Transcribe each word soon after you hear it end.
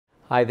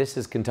Hi, this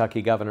is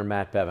Kentucky Governor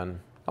Matt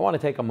Bevin. I want to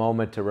take a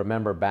moment to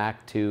remember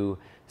back to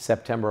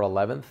September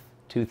 11th,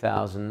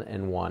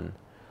 2001.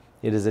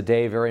 It is a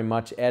day very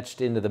much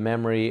etched into the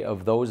memory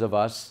of those of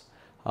us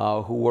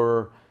who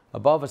were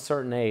above a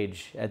certain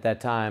age at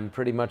that time,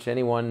 pretty much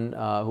anyone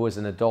who was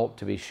an adult,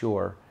 to be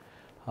sure.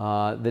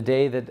 The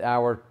day that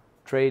our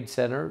Trade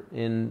Center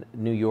in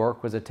New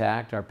York was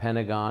attacked, our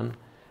Pentagon,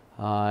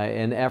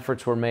 and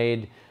efforts were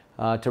made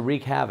to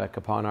wreak havoc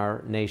upon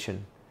our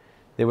nation.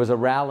 There was a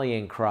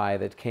rallying cry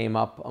that came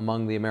up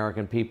among the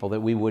American people that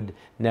we would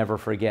never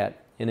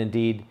forget, and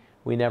indeed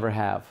we never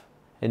have,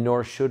 and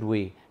nor should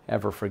we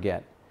ever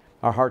forget.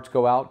 Our hearts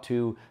go out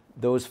to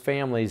those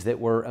families that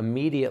were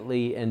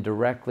immediately and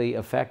directly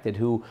affected,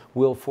 who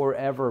will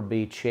forever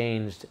be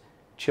changed.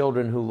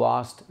 Children who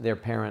lost their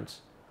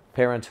parents,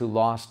 parents who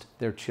lost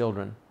their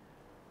children.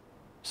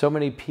 So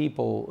many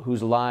people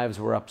whose lives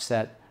were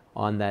upset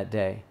on that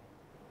day.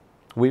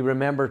 We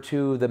remember,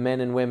 too, the men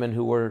and women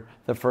who were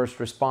the first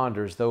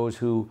responders, those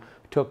who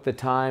took the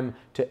time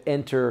to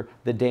enter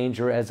the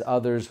danger as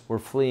others were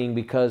fleeing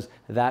because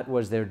that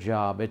was their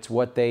job. It's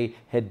what they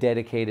had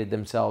dedicated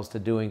themselves to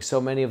doing. So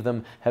many of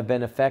them have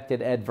been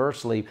affected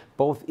adversely,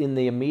 both in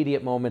the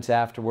immediate moments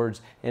afterwards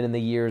and in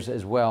the years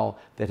as well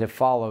that have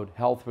followed,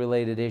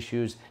 health-related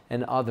issues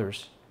and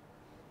others.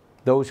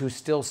 Those who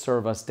still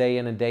serve us day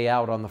in and day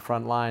out on the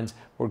front lines,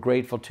 we're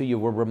grateful to you.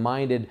 We're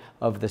reminded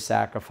of the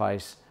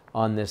sacrifice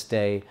on this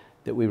day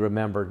that we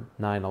remembered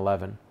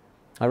 9/11.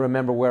 I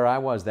remember where I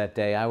was that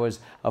day. I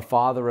was a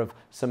father of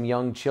some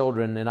young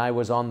children, and I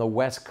was on the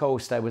West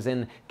Coast. I was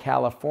in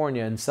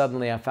California, and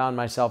suddenly I found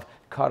myself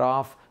cut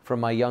off from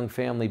my young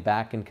family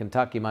back in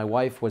Kentucky. My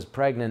wife was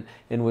pregnant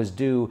and was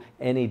due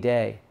any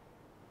day.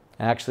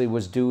 Actually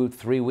was due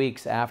 3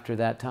 weeks after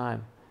that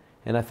time.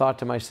 And I thought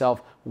to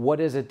myself,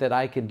 what is it that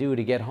I can do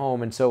to get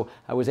home? And so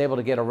I was able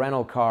to get a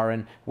rental car,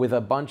 and with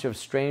a bunch of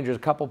strangers, a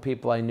couple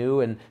people I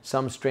knew and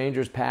some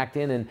strangers, packed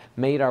in and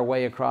made our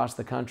way across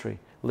the country,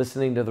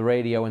 listening to the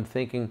radio and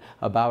thinking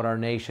about our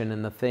nation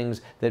and the things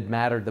that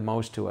mattered the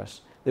most to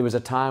us. There was a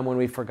time when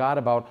we forgot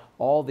about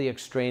all the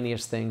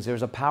extraneous things.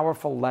 There's a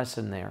powerful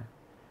lesson there,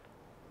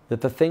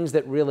 that the things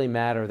that really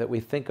matter, that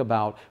we think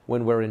about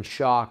when we're in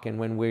shock and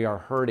when we are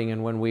hurting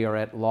and when we are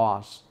at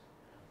loss,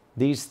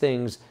 these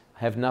things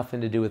have nothing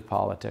to do with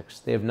politics.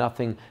 They have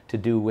nothing to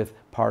do with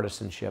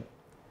partisanship.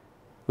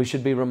 We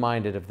should be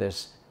reminded of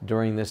this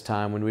during this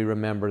time when we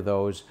remember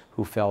those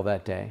who fell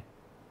that day.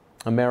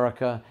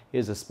 America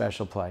is a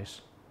special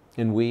place,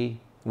 and we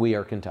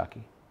are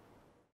Kentucky.